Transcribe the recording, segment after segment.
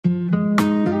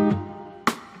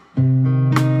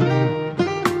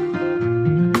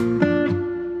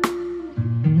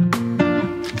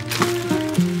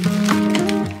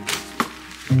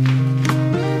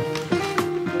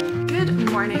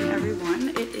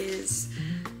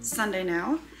Sunday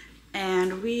now,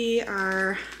 and we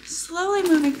are slowly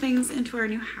moving things into our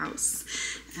new house.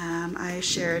 I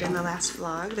shared in the last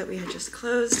vlog that we had just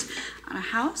closed on a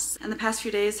house, and the past few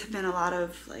days have been a lot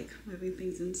of like moving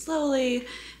things in slowly,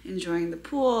 enjoying the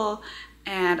pool,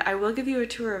 and I will give you a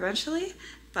tour eventually,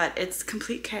 but it's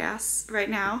complete chaos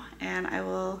right now, and I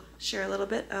will share a little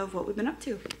bit of what we've been up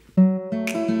to.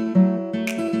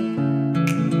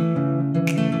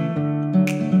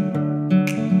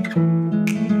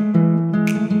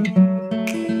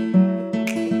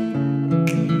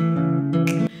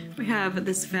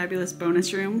 This fabulous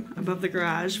bonus room above the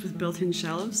garage with built-in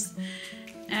shelves.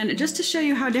 And just to show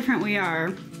you how different we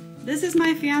are, this is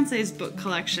my fiance's book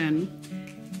collection,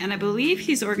 and I believe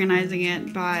he's organizing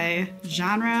it by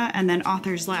genre and then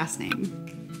author's last name.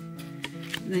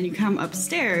 And then you come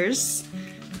upstairs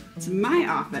to my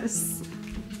office.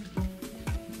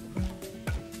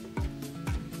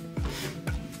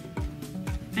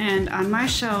 And on my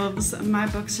shelves, my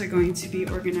books are going to be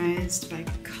organized by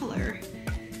color,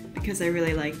 because I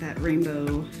really like that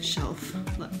rainbow shelf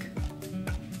look.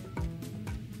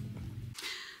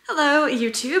 Hello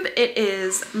YouTube, it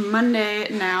is Monday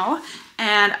now,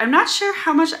 and I'm not sure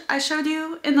how much I showed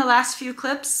you in the last few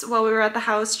clips while we were at the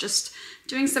house just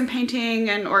doing some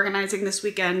painting and organizing this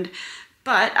weekend,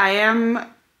 but I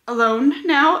am alone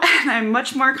now and I'm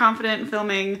much more confident in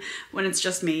filming when it's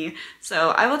just me.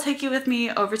 So I will take you with me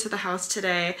over to the house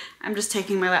today. I'm just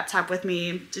taking my laptop with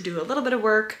me to do a little bit of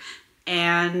work,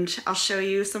 and I'll show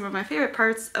you some of my favorite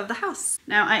parts of the house.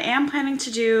 Now I am planning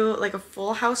to do like a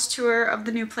full house tour of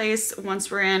the new place once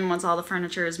we're in, once all the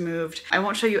furniture is moved. I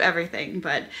won't show you everything,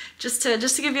 but just to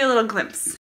give you a little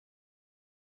glimpse.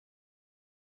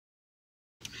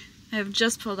 I have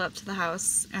just pulled up to the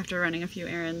house after running a few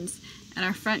errands, and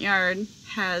our front yard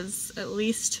has at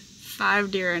least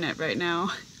 5 deer in it right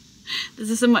now.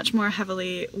 This is a much more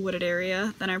heavily wooded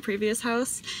area than our previous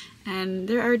house, and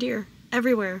there are deer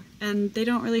everywhere, and they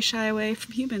don't really shy away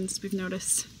from humans, we've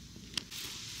noticed.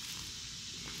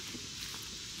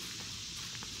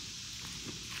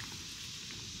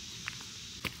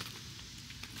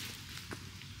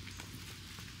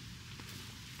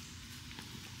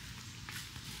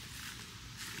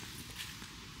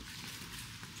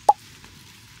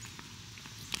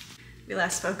 We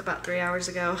last spoke about 3 hours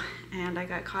ago, and I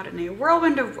got caught in a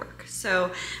whirlwind of work. So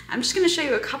I'm just gonna show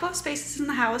you a couple of spaces in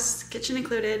the house, kitchen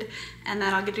included, and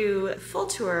then I'll do a full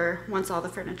tour once all the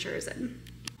furniture is in.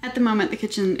 At the moment, the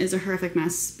kitchen is a horrific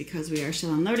mess because we are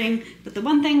still unloading, but the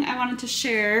one thing I wanted to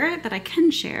share that I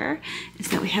can share is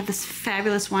that we have this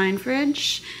fabulous wine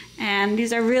fridge, and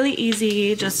these are really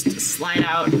easy, just slide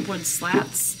out wood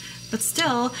slats. But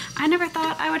still, I never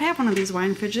thought I would have one of these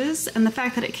wine fridges, and the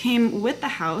fact that it came with the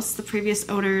house, the previous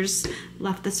owners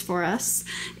left this for us,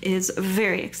 is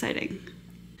very exciting.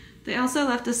 They also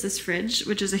left us this fridge,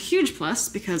 which is a huge plus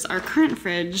because our current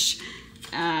fridge,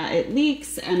 it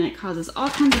leaks and it causes all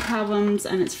kinds of problems,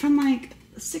 and it's from like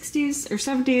the 60s or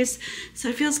 70s, so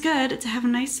it feels good to have a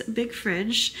nice big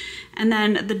fridge. And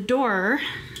then the door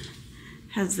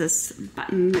has this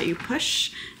button that you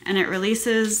push, and it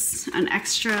releases an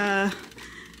extra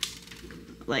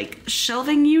like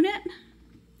shelving unit.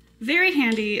 Very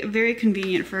handy, very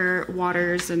convenient for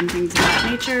waters and things of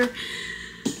that nature.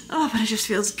 Oh, but it just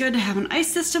feels good to have an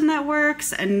ice system that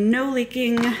works and no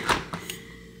leaking.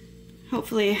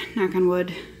 Hopefully, knock on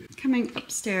wood. Coming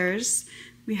upstairs,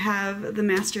 we have the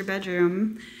master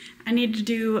bedroom. I need to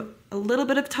do a little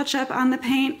bit of touch up on the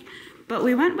paint, but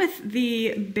we went with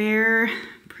the Behr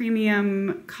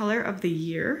Premium Color of the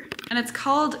Year, and it's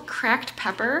called Cracked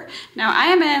Pepper. Now I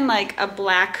am in like a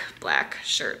black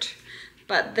shirt,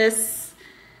 but this,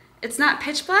 it's not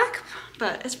pitch black,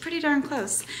 but it's pretty darn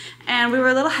close. And we were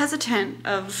a little hesitant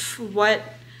of what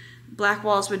black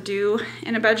walls would do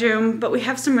in a bedroom, but we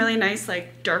have some really nice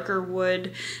like darker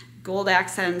wood, gold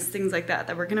accents, things like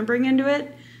that we're gonna bring into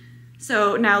it.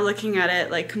 So now looking at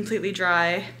it like completely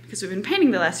dry, because we've been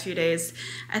painting the last few days,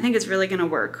 I think it's really gonna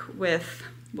work with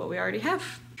what we already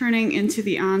have. Turning into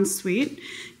the ensuite,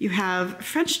 you have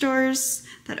French doors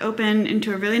that open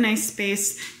into a really nice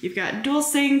space. You've got dual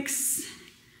sinks,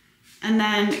 and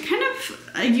then kind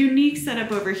of a unique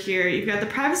setup over here. You've got the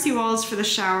privacy walls for the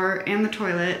shower and the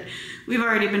toilet. We've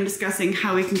already been discussing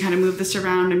how we can kind of move this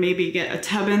around and maybe get a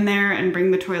tub in there and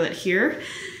bring the toilet here.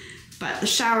 But the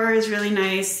shower is really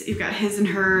nice. You've got his and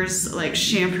hers, like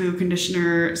shampoo,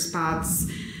 conditioner, spots,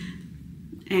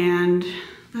 and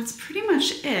that's pretty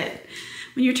much it.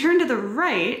 When you turn to the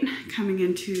right, coming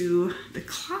into the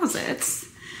closets,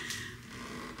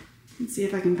 let's see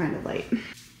if I can find a light.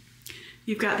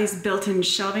 You've got these built-in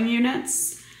shelving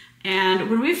units, And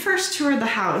when we first toured the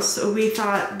house, we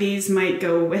thought these might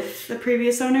go with the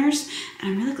previous owners,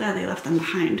 and I'm really glad they left them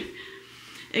behind.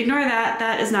 Ignore that,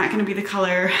 that is not gonna be the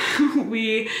color.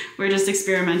 We were just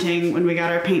experimenting when we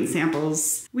got our paint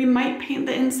samples. We might paint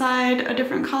the inside a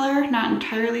different color, not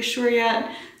entirely sure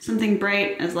yet. Something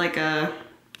bright as like a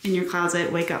in your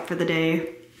closet, wake up for the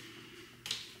day.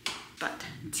 But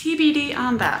TBD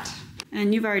on that.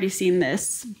 And you've already seen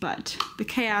this, but the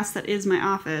chaos that is my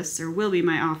office, or will be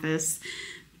my office,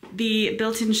 the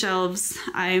built-in shelves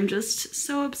I am just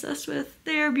so obsessed with.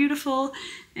 They are beautiful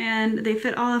and they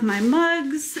fit all of my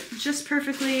mugs just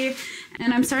perfectly.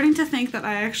 And I'm starting to think that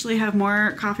I actually have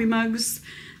more coffee mugs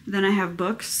than I have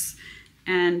books,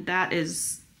 and that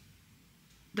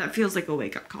feels like a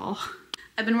wake-up call.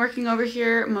 I've been working over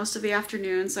here most of the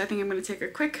afternoon, so I think I'm going to take a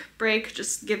quick break,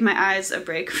 just give my eyes a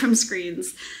break from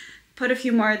screens. Put a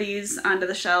few more of these onto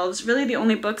the shelves. Really the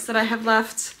only books that I have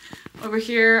left over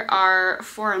here are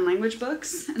foreign language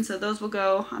books, and so those will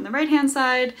go on the right-hand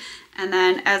side. And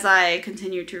then as I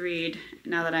continue to read,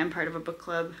 now that I'm part of a book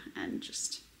club and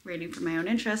just reading for my own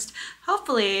interest,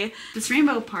 hopefully this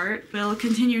rainbow part will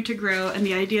continue to grow, and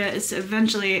the idea is to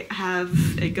eventually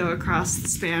have it go across the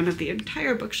span of the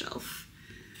entire bookshelf.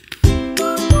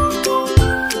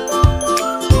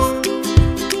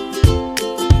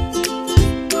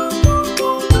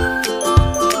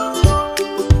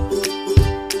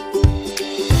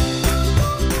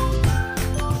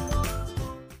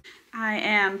 I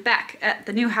am back at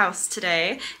the new house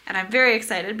today, and I'm very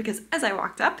excited because as I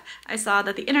walked up, I saw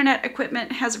that the internet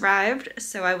equipment has arrived,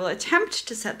 so I will attempt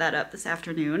to set that up this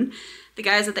afternoon. The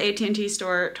guys at the AT&T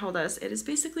store told us it is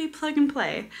basically plug and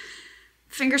play.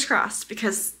 Fingers crossed,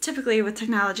 because typically with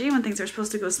technology, when things are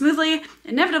supposed to go smoothly,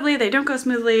 inevitably they don't go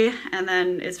smoothly, and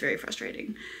then it's very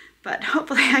frustrating. But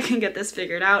hopefully I can get this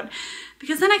figured out,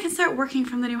 because then I can start working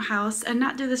from the new house and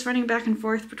not do this running back and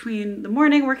forth between the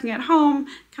morning working at home,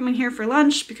 coming here for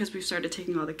lunch because we've started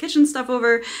taking all the kitchen stuff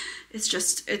over.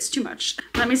 It's too much.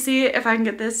 Let me see if I can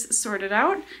get this sorted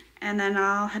out, and then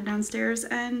I'll head downstairs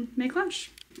and make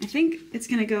lunch. I think it's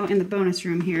gonna go in the bonus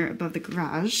room here above the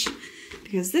garage,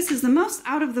 because this is the most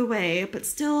out of the way, but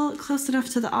still close enough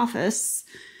to the office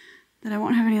that I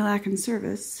won't have any lack in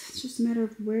service. It's just a matter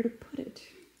of where to put it.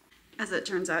 As it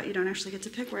turns out, you don't actually get to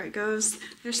pick where it goes.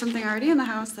 There's something already in the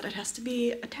house that it has to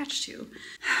be attached to.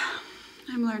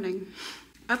 I'm learning.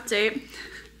 Update.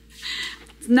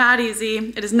 It's not easy.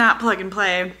 It is not plug and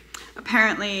play.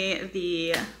 Apparently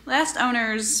the last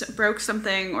owners broke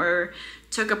something or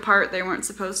took a part they weren't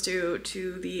supposed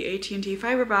to the AT&T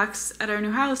fiber box at our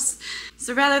new house.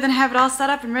 So rather than have it all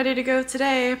set up and ready to go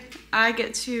today, I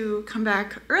get to come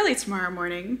back early tomorrow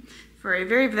morning for a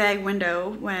very vague window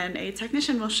when a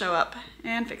technician will show up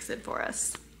and fix it for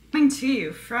us. Coming to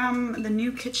you from the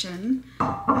new kitchen,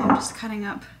 I'm just cutting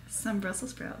up some Brussels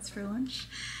sprouts for lunch.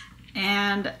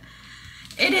 And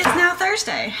it is now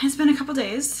Thursday. It's been a couple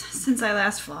days since I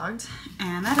last vlogged,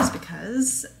 and that is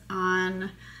because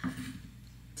on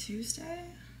Tuesday?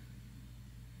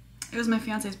 It was my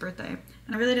fiance's birthday,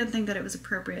 and I really didn't think that it was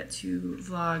appropriate to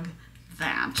vlog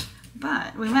that.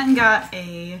 But we went and got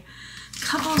a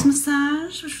couples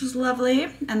massage, which was lovely,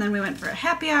 and then we went for a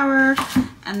happy hour,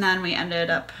 and then we ended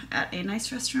up at a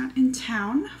nice restaurant in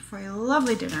town for a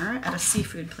lovely dinner at a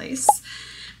seafood place.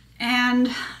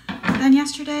 And then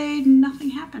yesterday,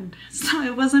 nothing happened, so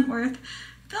it wasn't worth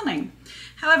filming.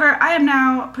 However, I am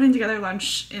now putting together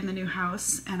lunch in the new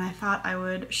house, and I thought I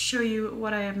would show you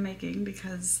what I am making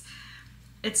because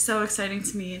it's so exciting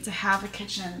to me to have a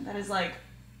kitchen that is like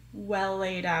well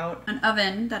laid out, an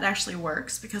oven that actually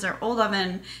works, because our old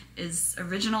oven is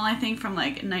original, I think, from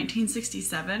like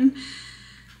 1967.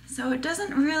 So it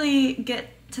doesn't really get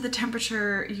to the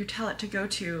temperature you tell it to go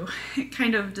to. It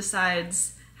kind of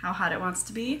decides how hot it wants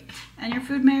to be, and your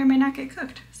food may or may not get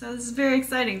cooked. So this is very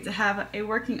exciting to have a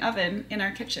working oven in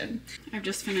our kitchen. I've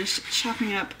just finished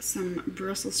chopping up some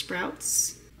Brussels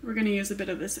sprouts. We're gonna use a bit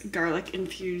of this garlic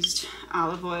infused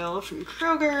olive oil from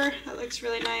Kroger. That looks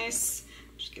really nice.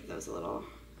 Just give those a little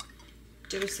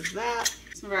dose of that.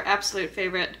 Some of our absolute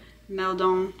favorite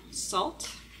Meldon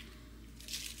salt.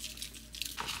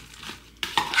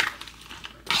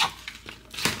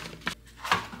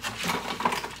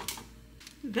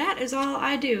 That is all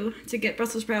I do to get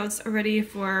Brussels sprouts ready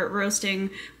for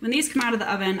roasting. When these come out of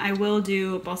the oven, I will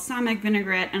do balsamic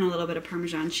vinaigrette and a little bit of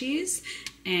Parmesan cheese,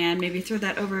 and maybe throw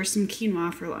that over some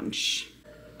quinoa for lunch.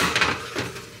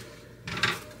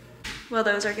 while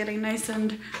those are getting nice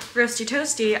and roasty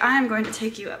toasty, I am going to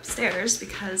take you upstairs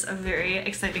because a very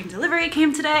exciting delivery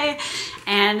came today,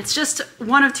 and it's just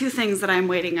one of two things that I'm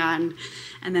waiting on,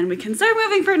 and then we can start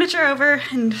moving furniture over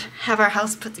and have our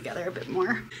house put together a bit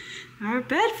more. Our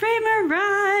bed frame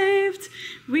arrived.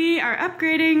 We are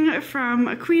upgrading from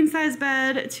a queen size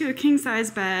bed to a king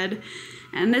size bed,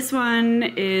 and this one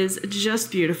is just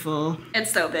beautiful.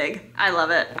 It's so big. I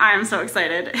love it. I am so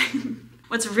excited.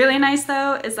 What's really nice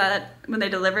though is that when they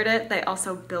delivered it, they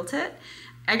also built it.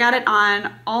 I got it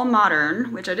on All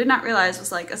Modern, which I did not realize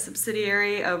was like a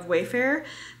subsidiary of Wayfair,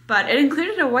 but it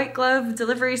included a white glove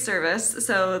delivery service.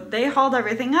 So they hauled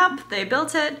everything up, they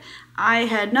built it. I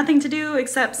had nothing to do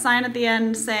except sign at the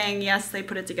end saying, yes, they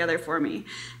put it together for me.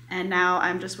 And now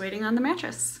I'm just waiting on the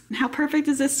mattress. And how perfect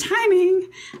is this timing?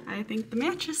 I think the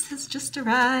mattress has just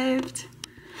arrived.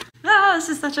 Oh, this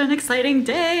is such an exciting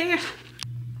day.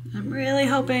 I'm really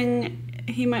hoping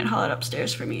he might haul it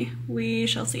upstairs for me. We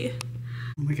shall see.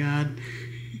 Oh my God.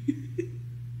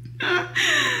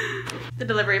 The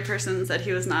delivery person said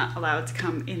he was not allowed to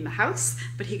come in the house,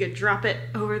 but he could drop it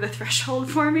over the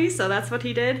threshold for me, so that's what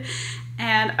he did.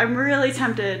 And I'm really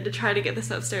tempted to try to get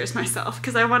this upstairs myself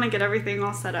because I want to get everything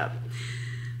all set up.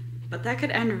 But that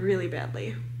could end really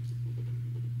badly.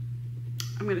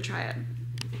 I'm gonna try it.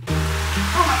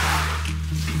 Oh my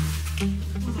God.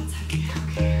 Oh, that's heavy.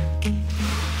 Okay.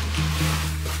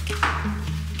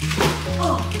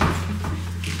 Oh.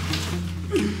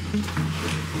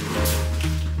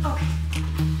 Okay.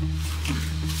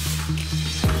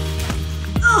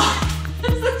 Oh,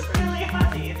 this is really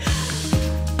heavy.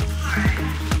 Alright.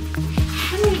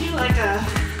 I'm gonna do like a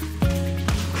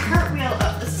cartwheel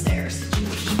up the stairs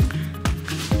situation.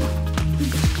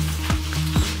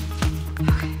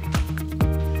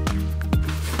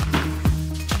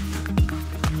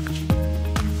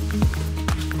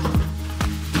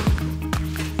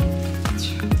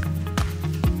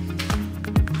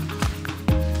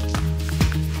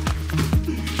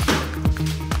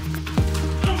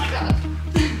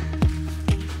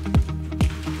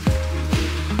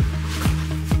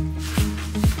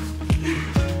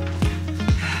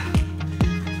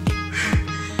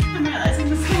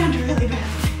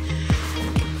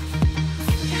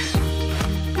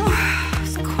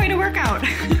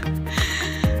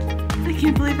 I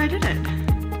can't believe I did it.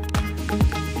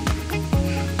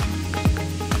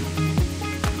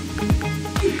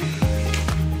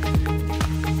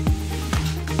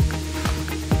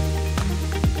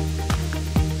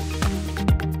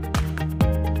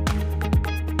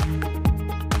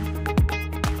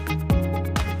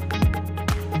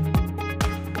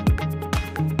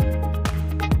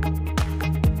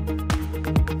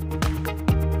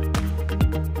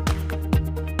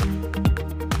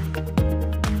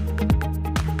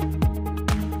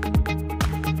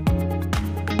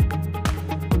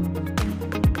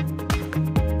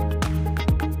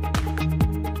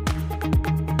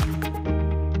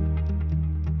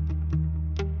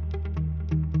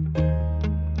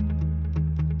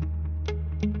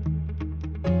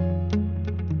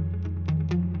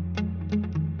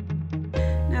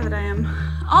 That I am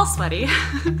all sweaty,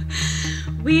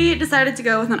 we decided to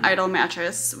go with an Idol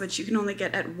mattress, which you can only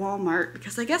get at Walmart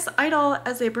because I guess Idol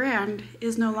as a brand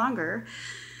is no longer.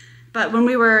 But when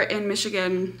we were in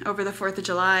Michigan over the 4th of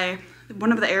July,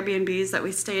 one of the Airbnbs that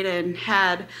we stayed in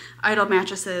had Idol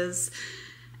mattresses,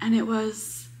 and it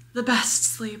was the best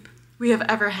sleep we have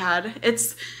ever had.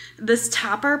 It's this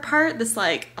topper part, this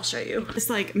like, I'll show you. This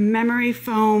like memory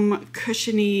foam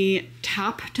cushiony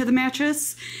top to the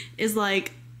mattress is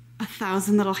like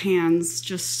 1,000 little hands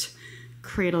just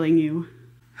cradling you.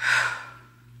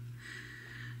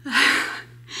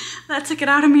 That took it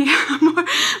out of me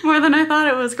more than I thought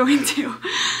it was going to.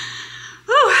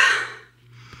 Whew.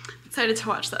 Excited to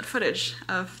watch that footage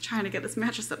of trying to get this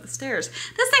mattress up the stairs.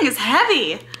 This thing is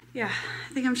heavy. Yeah,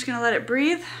 I think I'm just gonna let it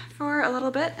breathe for a little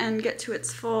bit and get to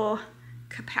its full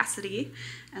capacity,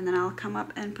 and then I'll come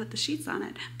up and put the sheets on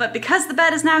it. But because the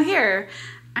bed is now here,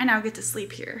 I now get to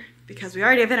sleep here because we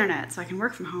already have internet, so I can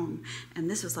work from home. And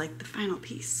this was like the final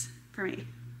piece for me.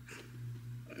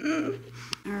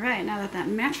 All right, now that that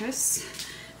mattress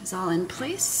is all in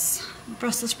place,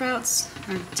 Brussels sprouts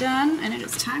are done, and it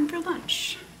is time for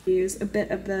lunch. Use a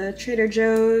bit of the Trader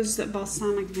Joe's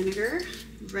balsamic vinegar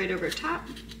right over top.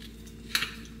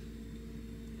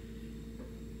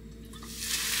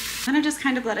 Then I just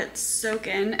kind of let it soak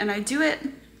in, and I do it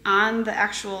on the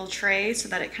actual tray so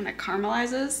that it kind of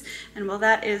caramelizes. And while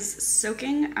that is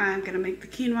soaking, I'm gonna make the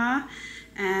quinoa,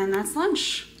 and that's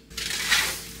lunch.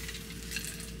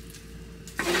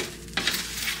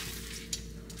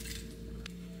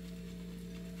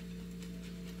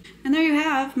 And there you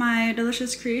off my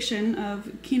delicious creation of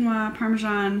quinoa,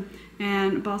 parmesan,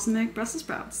 and balsamic Brussels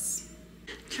sprouts.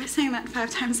 Try saying that 5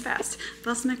 times fast.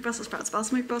 Balsamic Brussels sprouts,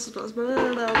 balsamic Brussels sprouts, blah,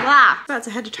 blah, blah, blah. About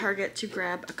to head to Target to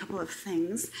grab a couple of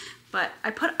things, but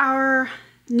I put our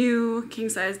new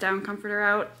king-size down comforter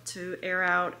out to air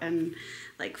out and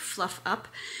like fluff up.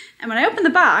 And when I opened the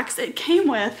box, it came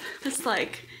with this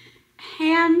like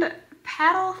hand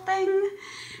paddle thing,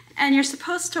 and you're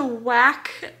supposed to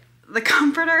whack the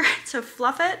comforter to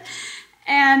fluff it.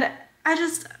 And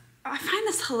I find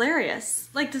this hilarious.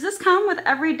 Like, does this come with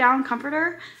every down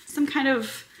comforter? Some kind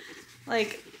of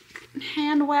like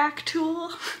hand whack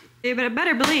tool? Yeah, but I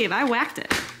better believe I whacked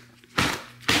it.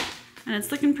 And it's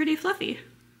looking pretty fluffy.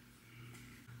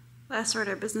 Last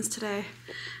order of business today.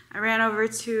 I ran over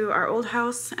to our old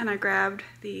house and I grabbed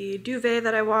the duvet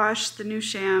that I washed, the new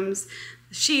shams,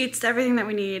 the sheets, everything that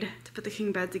we need to put the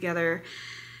king bed together.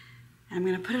 And I'm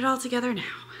gonna put it all together now.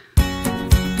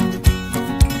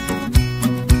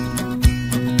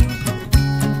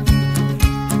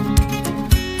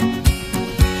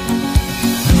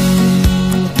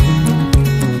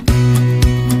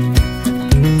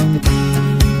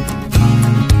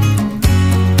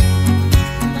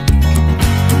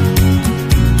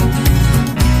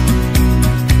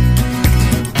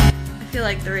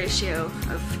 Like the ratio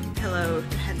of pillow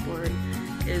to headboard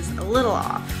is a little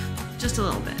off, just a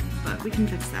little bit, but we can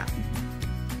fix that.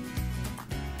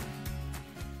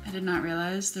 I did not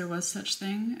realize there was such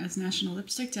thing as National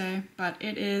Lipstick Day, but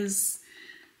it is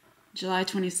July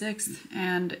 26th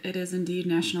and it is indeed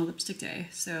National Lipstick Day,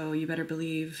 so you better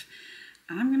believe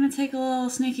I'm gonna take a little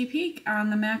sneaky peek on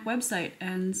the MAC website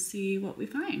and see what we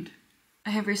find. I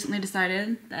have recently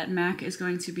decided that MAC is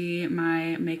going to be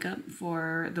my makeup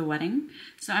for the wedding.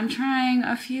 So I'm trying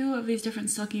a few of these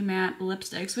different Silky Matte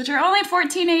lipsticks, which are only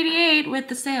 $14.88 with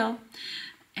the sale.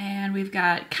 And we've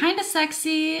got Kinda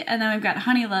Sexy, and then we've got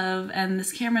Honey Love, and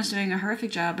this camera's doing a horrific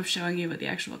job of showing you what the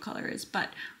actual color is. But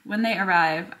when they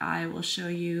arrive, I will show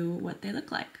you what they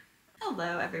look like.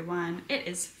 Hello everyone, it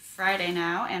is Friday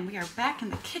now, and we are back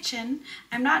in the kitchen.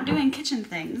 I'm not doing kitchen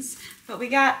things, but we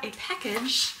got a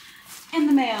package in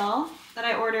the mail that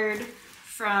I ordered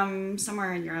from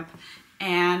somewhere in Europe,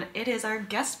 and it is our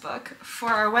guest book for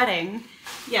our wedding.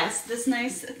 Yes, this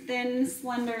nice, thin,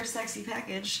 slender, sexy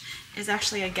package is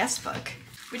actually a guest book.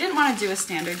 We didn't want to do a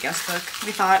standard guest book.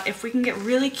 We thought if we can get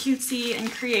really cutesy and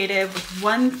creative with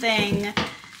one thing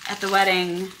at the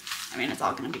wedding, I mean, it's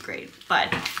all gonna be great,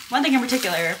 but one thing in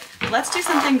particular, let's do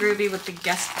something groovy with the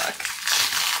guest book.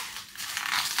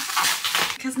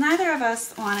 Because neither of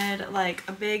us wanted like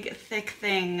a big thick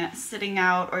thing sitting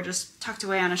out or just tucked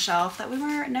away on a shelf that we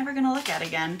were never gonna look at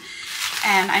again.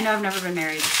 And I know I've never been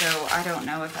married, so I don't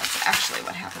know if that's actually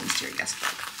what happens to your guest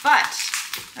book. But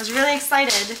I was really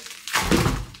excited.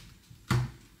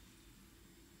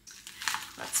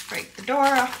 Let's break the door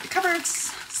off the cupboards.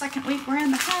 Second week we're in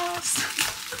the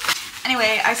house.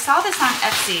 Anyway, I saw this on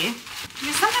Etsy,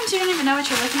 because sometimes you don't even know what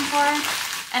you're looking for.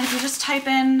 And if you just type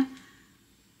in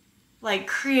like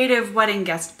creative wedding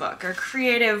guest book or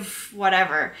creative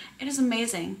whatever, it is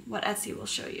amazing what Etsy will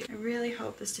show you. I really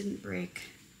hope this didn't break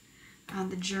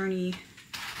on the journey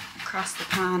across the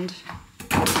pond.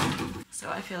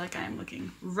 So I feel like I'm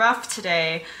looking rough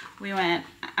today. We went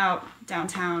out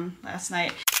downtown last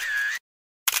night.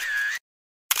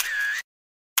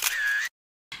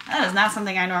 That is not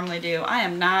something I normally do. I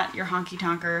am not your honky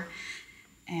tonker.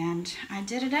 And I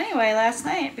did it anyway last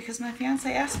night because my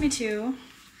fiance asked me to.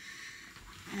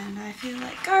 And I feel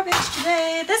like garbage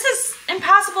today. This is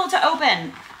impossible to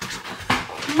open.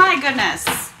 My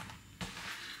goodness.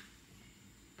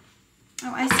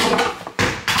 Oh, I see.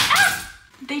 Ah!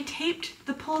 They taped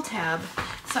the pull tab.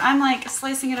 So I'm like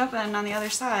slicing it open on the other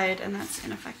side, and that's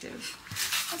ineffective.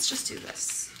 Let's just do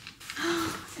this.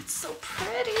 Oh, it's so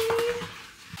pretty.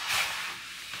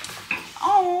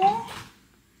 Oh.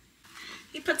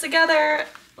 He put together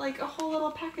like a whole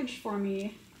little package for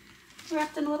me,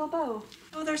 wrapped in a little bow.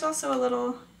 Oh, there's also a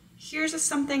little, here's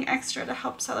something extra to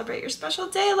help celebrate your special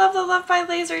day. Love the Love by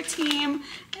Laser team.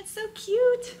 It's so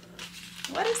cute.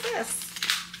 What is this?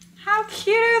 How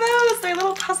cute are those? They're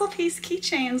little puzzle piece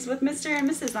keychains with Mr. and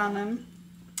Mrs. on them.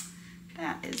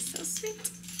 That is so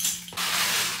sweet.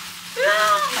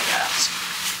 Oh my gosh.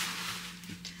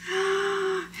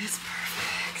 It's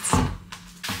perfect.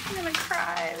 I'm gonna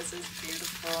cry. This is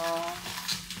beautiful.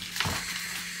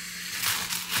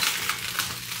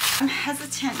 I'm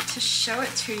hesitant to show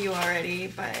it to you already,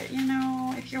 but you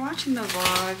know, if you're watching the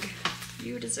vlog,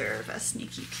 you deserve a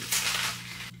sneaky peek.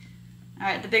 All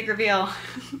right, the big reveal.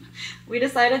 We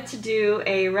decided to do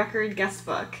a record guest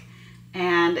book,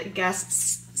 and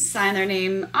guests sign their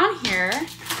name on here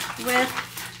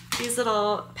with these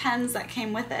little pens that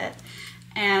came with it.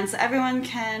 And so everyone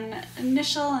can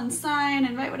initial and sign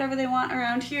and write whatever they want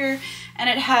around here. And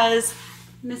it has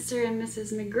Mr. and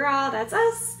Mrs. McGraw, that's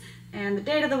us, and the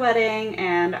date of the wedding,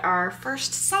 and our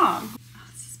first song. Oh,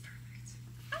 this is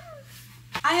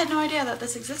perfect. I had no idea that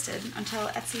this existed until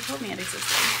Etsy told me it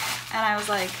existed. And I was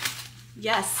like,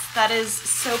 yes, that is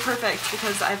so perfect,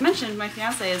 because I've mentioned my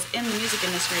fiance is in the music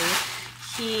industry.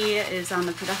 He is on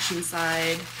the production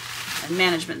side and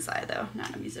management side though,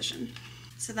 not a musician.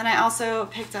 So then I also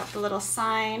picked up the little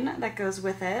sign that goes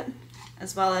with it,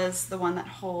 as well as the one that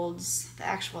holds the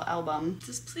actual album. It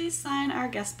says, please sign our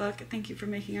guest book. Thank you for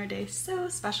making our day so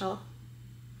special.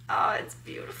 Oh, it's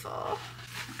beautiful.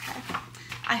 Okay,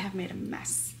 I have made a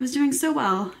mess. I was doing so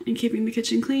well in keeping the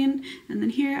kitchen clean, and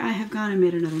then here I have gone and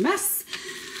made another mess.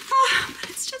 Oh, but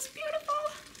it's just beautiful.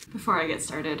 Before I get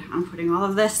started, I'm putting all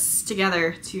of this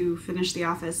together to finish the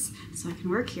office so I can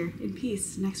work here in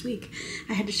peace next week.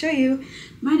 I had to show you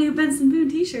my new Benson Boone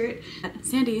t-shirt that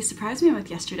Sandy surprised me with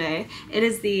yesterday. It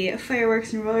is the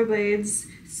Fireworks and Rollerblades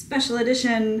special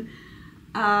edition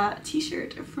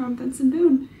t-shirt from Benson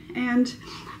Boone, and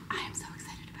I am so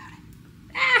excited about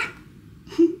it. Ah!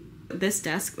 This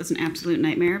desk was an absolute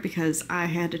nightmare because I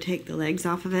had to take the legs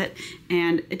off of it,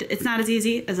 and it's not as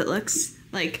easy as it looks.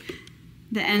 Like,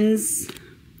 the ends,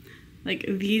 like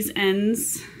these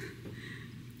ends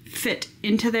fit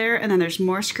into there, and then there's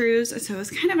more screws, so it was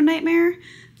kind of a nightmare,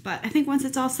 but I think once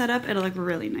it's all set up, it'll look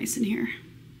really nice in here.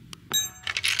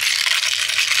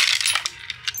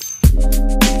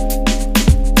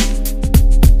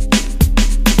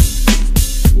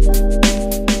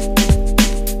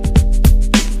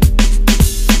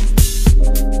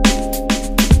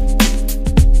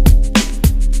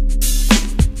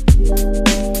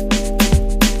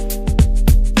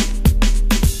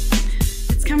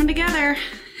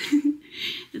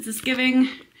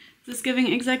 Is this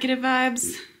giving executive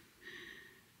vibes?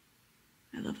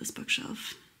 I love this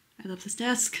bookshelf. I love this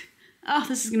desk. Oh,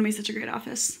 this is gonna be such a great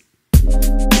office.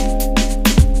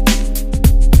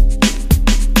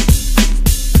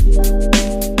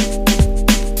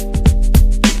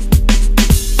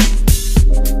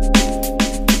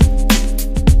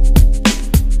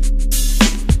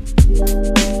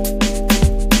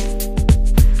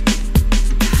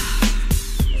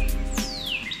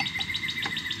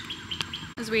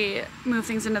 We move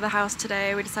things into the house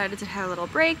today. We decided to have a little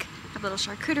break, have a little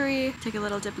charcuterie, take a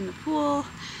little dip in the pool,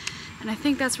 and I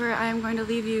think that's where I am going to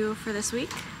leave you for this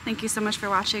week. Thank you so much for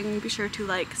watching. Be sure to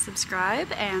like,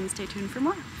 subscribe, and stay tuned for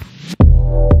more.